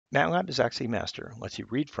MATLAB's AXI Master lets you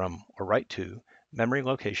read from or write to memory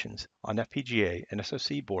locations on FPGA and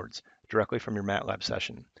SoC boards directly from your MATLAB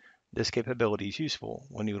session. This capability is useful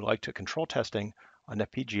when you would like to control testing on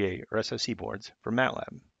FPGA or SoC boards from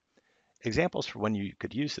MATLAB. Examples for when you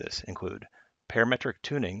could use this include parametric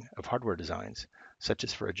tuning of hardware designs, such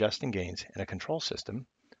as for adjusting gains in a control system,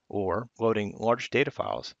 or loading large data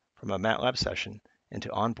files from a MATLAB session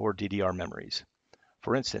into onboard DDR memories.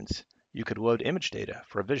 For instance, you could load image data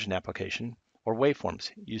for a vision application or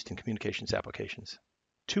waveforms used in communications applications.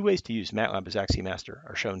 Two ways to use MATLAB's AXI Master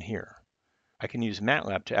are shown here. I can use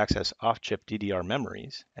MATLAB to access off-chip DDR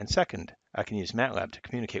memories, and second, I can use MATLAB to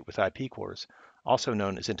communicate with IP cores, also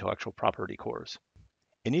known as intellectual property cores.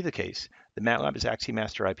 In either case, the MATLAB's AXI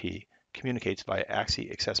Master IP communicates via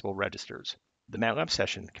AXI-accessible registers. The MATLAB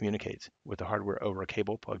session communicates with the hardware over a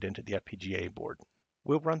cable plugged into the FPGA board.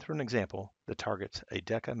 We'll run through an example that targets a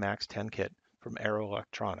DECA Max 10 kit from Arrow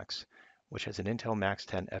Electronics, which has an Intel Max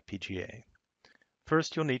 10 FPGA.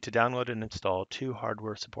 First, you'll need to download and install two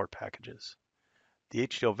hardware support packages: the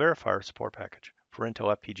HDL Verifier support package for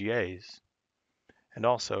Intel FPGAs, and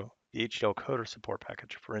also the HDL Coder support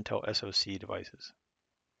package for Intel SoC devices.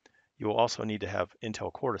 You will also need to have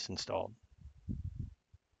Intel Coder installed.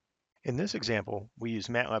 In this example, we use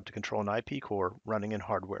MATLAB to control an IP core running in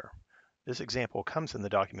hardware. This example comes in the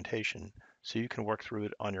documentation, so you can work through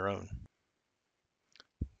it on your own.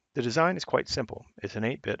 The design is quite simple. It's an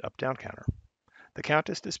 8-bit up-down counter. The count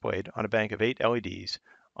is displayed on a bank of 8 LEDs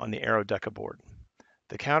on the Arrow DECA board.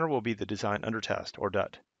 The counter will be the design under test, or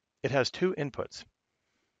DUT. It has two inputs: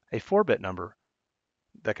 a 4-bit number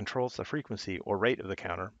that controls the frequency or rate of the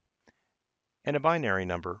counter, and a binary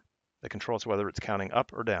number that controls whether it's counting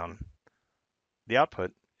up or down. The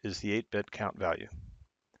output is the 8-bit count value.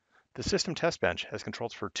 The system test bench has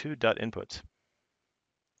controls for two DUT inputs: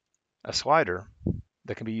 a slider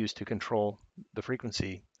that can be used to control the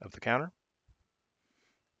frequency of the counter,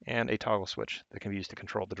 and a toggle switch that can be used to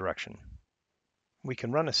control the direction. We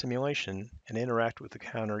can run a simulation and interact with the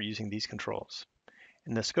counter using these controls.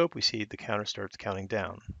 In the scope, we see the counter starts counting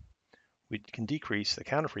down. We can decrease the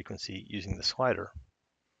counter frequency using the slider,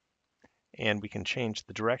 and we can change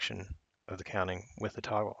the direction of the counting with the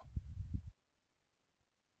toggle.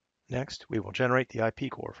 Next, we will generate the IP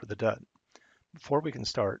core for the DUT. Before we can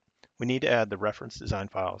start, we need to add the reference design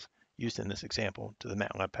files used in this example to the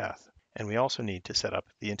MATLAB path, and we also need to set up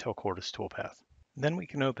the Intel Coder toolpath. Then we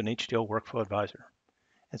can open HDL Workflow Advisor.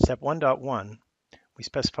 In step 1.1, we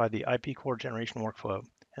specify the IP core generation workflow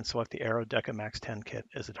and select the Arrow DECA Max 10 kit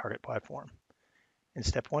as the target platform. In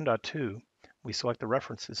step 1.2, we select the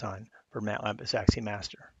reference design for MATLAB's AXI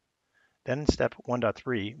Master. Then in step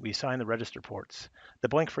 1.3, we assign the register ports. The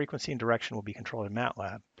blank frequency and direction will be controlled in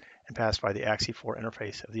MATLAB and passed by the AXI4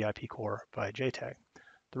 interface of the IP core via JTAG.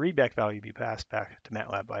 The readback value will be passed back to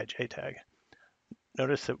MATLAB via JTAG.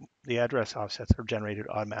 Notice that the address offsets are generated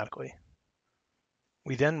automatically.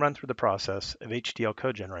 We then run through the process of HDL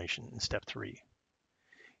code generation in step 3.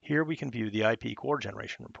 Here we can view the IP core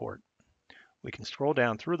generation report. We can scroll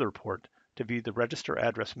down through the report to view the register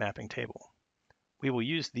address mapping table. We will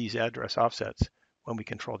use these address offsets when we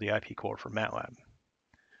control the IP core for MATLAB.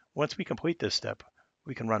 Once we complete this step,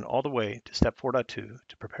 we can run all the way to step 4.2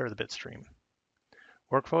 to prepare the bit stream.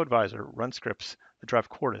 Workflow Advisor runs scripts that drive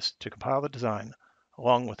Quartus to compile the design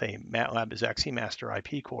along with a MATLAB's AXI Master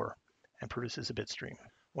IP core and produces a bit stream.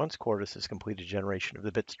 Once Quartus has completed generation of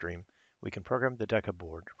the bit stream, we can program the DECA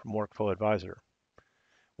board from Workflow Advisor.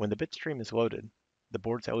 When the bit stream is loaded, the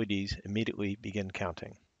board's LEDs immediately begin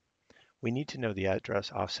counting. We need to know the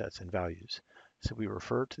address offsets and values, so we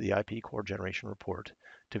refer to the IP core generation report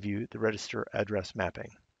to view the register address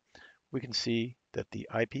mapping. We can see that the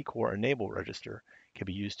IP core enable register can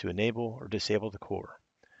be used to enable or disable the core.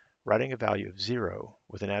 Writing a value of 0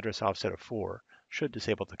 with an address offset of 4 should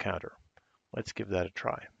disable the counter. Let's give that a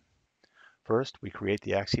try. First, we create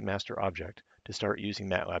the AXI Master object to start using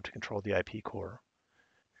MATLAB to control the IP core,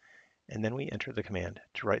 and then we enter the command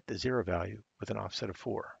to write the 0 value with an offset of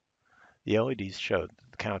 4. The LEDs show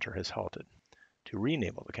that the counter has halted. To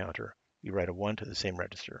re-enable the counter, we write a 1 to the same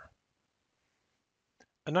register.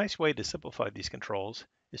 A nice way to simplify these controls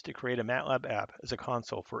is to create a MATLAB app as a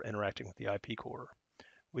console for interacting with the IP core.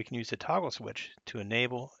 We can use a toggle switch to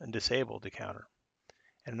enable and disable the counter,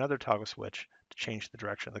 and another toggle switch to change the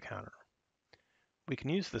direction of the counter. We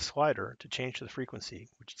can use the slider to change the frequency,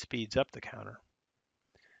 which speeds up the counter.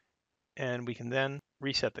 And we can then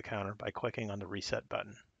reset the counter by clicking on the reset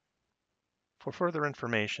button. For further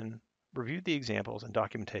information, review the examples and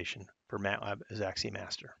documentation for MATLAB as AXI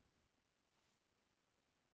Master.